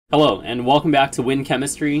Hello, and welcome back to Win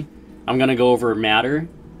Chemistry. I'm going to go over matter,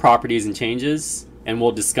 properties, and changes, and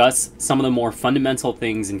we'll discuss some of the more fundamental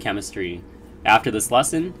things in chemistry. After this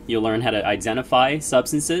lesson, you'll learn how to identify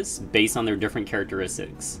substances based on their different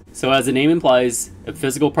characteristics. So as the name implies, a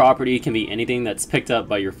physical property can be anything that's picked up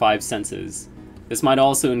by your five senses. This might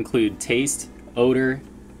also include taste, odor,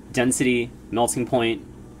 density, melting point,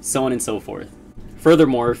 so on and so forth.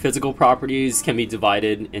 Furthermore, physical properties can be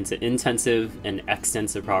divided into intensive and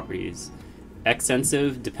extensive properties.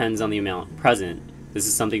 Extensive depends on the amount present. This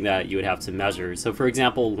is something that you would have to measure. So for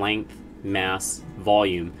example, length, mass,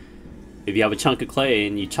 volume. If you have a chunk of clay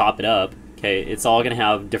and you chop it up, okay, it's all going to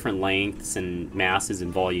have different lengths and masses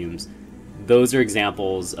and volumes. Those are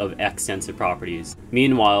examples of extensive properties.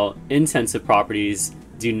 Meanwhile, intensive properties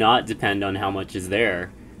do not depend on how much is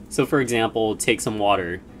there. So for example, take some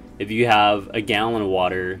water. If you have a gallon of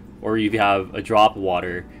water or you have a drop of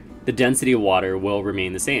water, the density of water will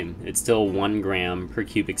remain the same. It's still 1 gram per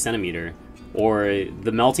cubic centimeter. Or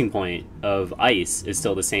the melting point of ice is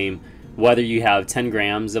still the same whether you have 10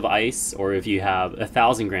 grams of ice or if you have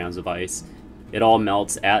 1,000 grams of ice. It all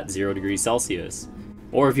melts at 0 degrees Celsius.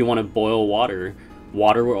 Or if you want to boil water,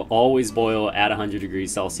 water will always boil at 100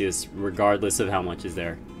 degrees Celsius regardless of how much is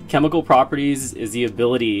there. Chemical properties is the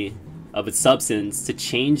ability of a substance to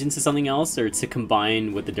change into something else or to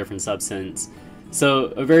combine with a different substance. So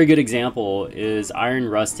a very good example is iron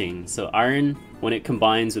rusting. So iron, when it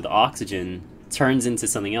combines with oxygen, turns into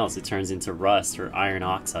something else. It turns into rust or iron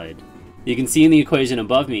oxide. You can see in the equation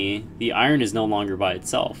above me, the iron is no longer by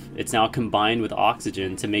itself. It's now combined with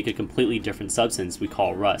oxygen to make a completely different substance we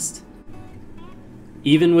call rust.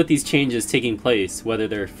 Even with these changes taking place, whether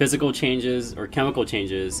they're physical changes or chemical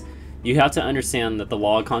changes, you have to understand that the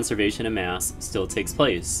law of conservation of mass still takes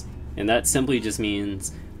place. And that simply just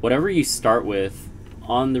means whatever you start with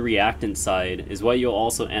on the reactant side is what you'll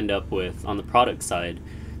also end up with on the product side.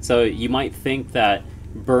 So you might think that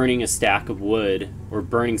burning a stack of wood or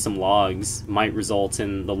burning some logs might result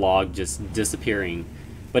in the log just disappearing.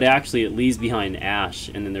 But actually it leaves behind ash,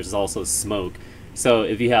 and then there's also smoke. So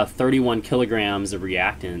if you have 31 kilograms of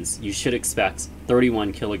reactants, you should expect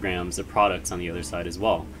 31 kilograms of products on the other side as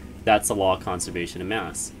well. That's the law of conservation of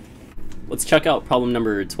mass. Let's check out problem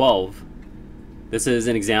number 12. This is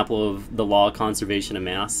an example of the law of conservation of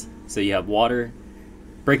mass. So you have water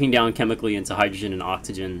breaking down chemically into hydrogen and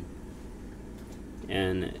oxygen.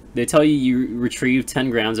 And they tell you retrieve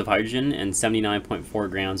 10 grams of hydrogen and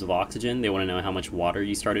 79.4 grams of oxygen. They want to know how much water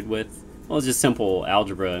you started with. Well, it's just simple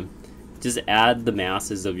algebra. Just add the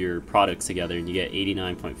masses of your products together and you get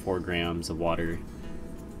 89.4 grams of water.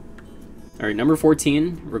 Alright, number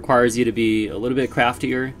 14 requires you to be a little bit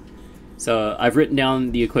craftier. So I've written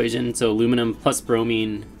down the equation. So aluminum plus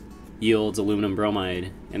bromine yields aluminum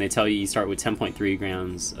bromide. And they tell you start with 10.3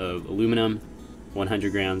 grams of aluminum,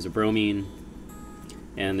 100 grams of bromine.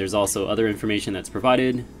 And there's also other information that's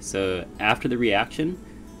provided. So after the reaction,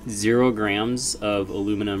 0 grams of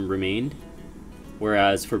aluminum remained.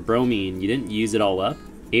 Whereas for bromine, you didn't use it all up,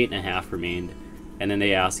 8.5 remained. And then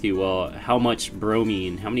they ask you, well, how much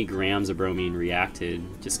bromine, how many grams of bromine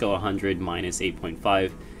reacted? Just go 100 minus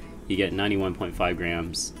 8.5, you get 91.5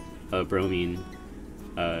 grams of bromine,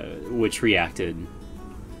 which reacted.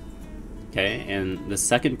 Okay, and the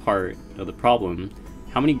second part of the problem,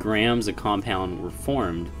 how many grams of compound were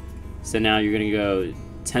formed? So now you're going to go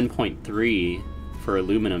 10.3 for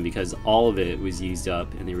aluminum because all of it was used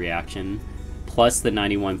up in the reaction, plus the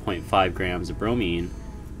 91.5 grams of bromine.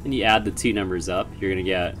 And you add the two numbers up, you're going to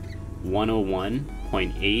get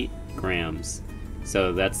 101.8 grams.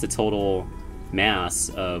 So that's the total mass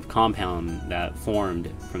of compound that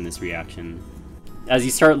formed from this reaction. As you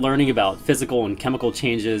start learning about physical and chemical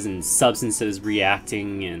changes and substances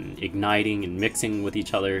reacting and igniting and mixing with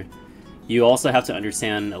each other, you also have to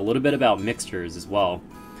understand a little bit about mixtures as well.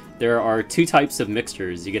 There are two types of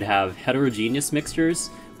mixtures. You could have heterogeneous mixtures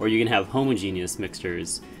or you can have homogeneous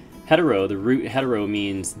mixtures. Hetero, the root hetero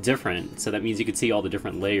means different, so that means you could see all the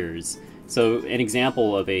different layers. So an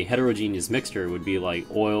example of a heterogeneous mixture would be like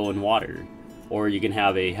oil and water. Or you can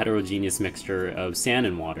have a heterogeneous mixture of sand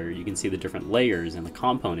and water. You can see the different layers and the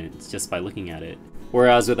components just by looking at it.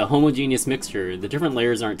 Whereas with a homogeneous mixture, the different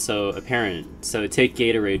layers aren't so apparent. So take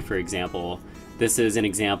Gatorade for example. This is an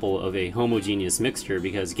example of a homogeneous mixture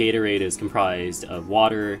because Gatorade is comprised of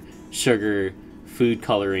water, sugar, food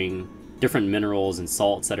coloring, different minerals and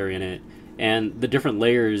salts that are in it, and the different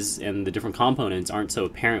layers and the different components aren't so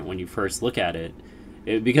apparent when you first look at it.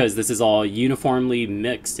 because this is all uniformly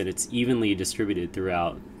mixed and it's evenly distributed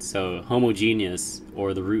throughout. So homogeneous,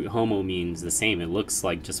 or the root homo, means the same. It looks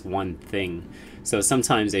like just one thing. So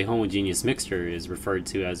sometimes a homogeneous mixture is referred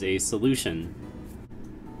to as a solution.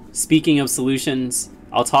 Speaking of solutions,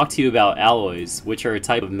 I'll talk to you about alloys, which are a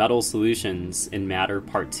type of metal solutions in Matter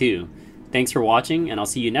Part 2. Thanks for watching, and I'll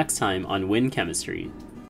see you next time on Wind Chemistry.